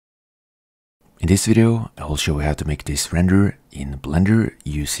In this video, I will show you how to make this render in Blender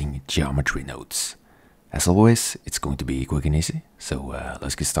using geometry nodes. As always, it's going to be quick and easy, so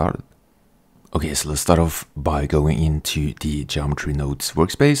let's get started. Okay, so let's start off by going into the geometry nodes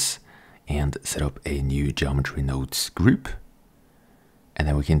workspace and set up a new geometry nodes group. And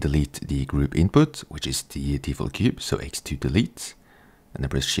then we can delete the group input, which is the default cube, so X to delete. And then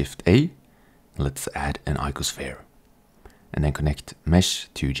press Shift A, and let's add an icosphere. And then connect mesh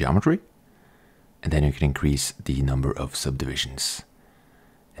to geometry. And then you can increase the number of subdivisions.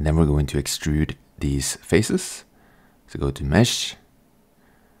 And then we're going to extrude these faces. So go to mesh,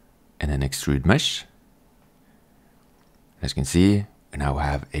 and then extrude mesh. As you can see, we now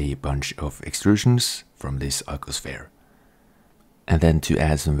have a bunch of extrusions from this icosphere. And then to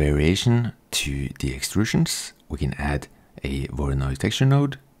add some variation to the extrusions, we can add a Voronoi texture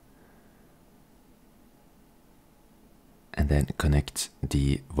node. And then connect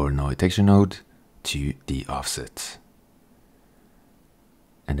the Voronoi texture node to the offset.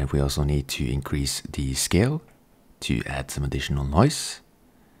 And then we also need to increase the scale to add some additional noise.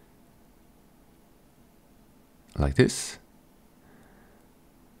 Like this.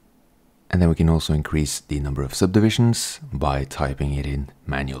 And then we can also increase the number of subdivisions by typing it in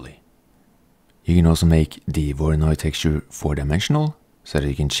manually. You can also make the Voronoi texture 4-dimensional so that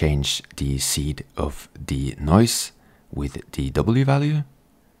you can change the seed of the noise with the W value.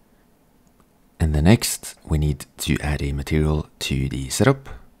 And then next, we need to add a material to the setup.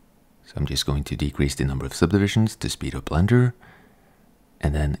 So I'm just going to decrease the number of subdivisions to speed up Blender.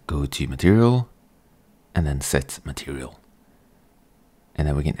 And then go to material, and then set material. And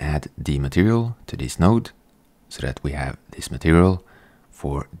then we can add the material to this node, so that we have this material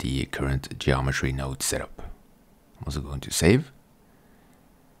for the current geometry node setup. I'm also going to save.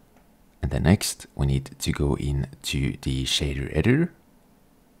 And then next, we need to go into the shader editor,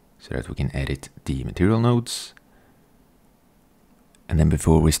 so that we can edit the material nodes. And then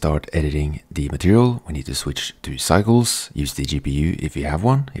before we start editing the material, we need to switch to cycles. Use the GPU if you have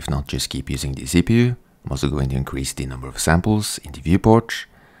one. If not, just keep using the CPU. I'm also going to increase the number of samples in the viewport.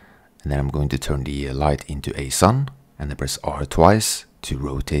 And then I'm going to turn the light into a sun, and then press R twice to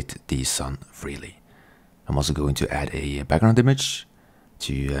rotate the sun freely. I'm also going to add a background image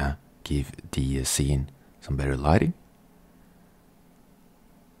to give the scene some better lighting.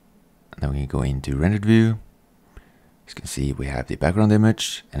 And then we can go into rendered view. As you can see, we have the background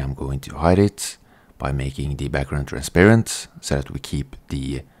image, and I'm going to hide it by making the background transparent so that we keep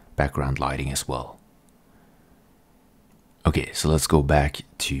the background lighting as well. Okay, so let's go back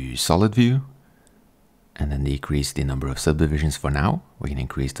to solid view and then decrease the number of subdivisions for now. We can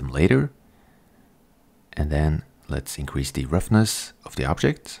increase them later. And then let's increase the roughness of the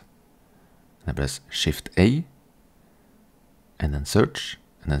object. And press Shift A, and then search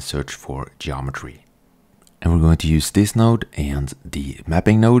for geometry. And we're going to use this node and the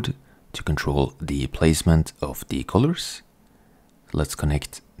mapping node to control the placement of the colors. Let's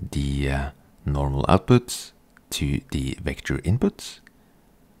connect the normal output to the vector input.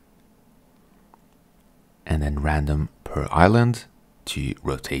 And then random per island to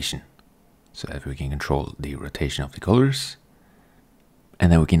rotation, so that we can control the rotation of the colors.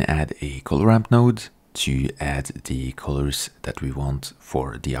 And then we can add a color ramp node to add the colors that we want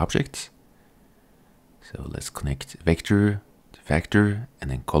for the object. So let's connect vector to vector, and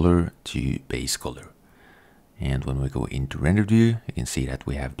then color to base color. And when we go into render view, you can see that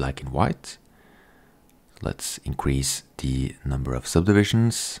we have black and white. Let's increase the number of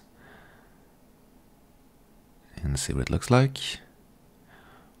subdivisions and see what it looks like.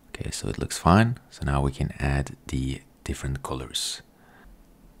 Okay, so it looks fine. So now we can add the different colors.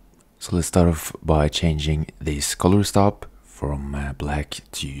 So let's start off by changing this color stop from black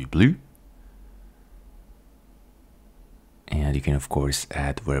to blue. And you can of course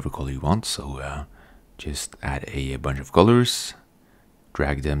add whatever color you want. So just add a bunch of colors,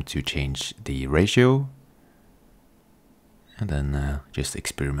 drag them to change the ratio, and then just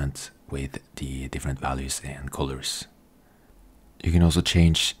experiment with the different values and colors. You can also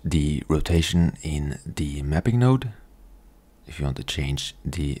change the rotation in the mapping node if you want to change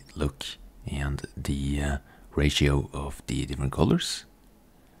the look and the ratio of the different colors.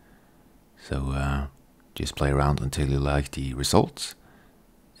 So just play around until you like the results,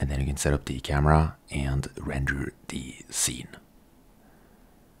 and then you can set up the camera and render the scene.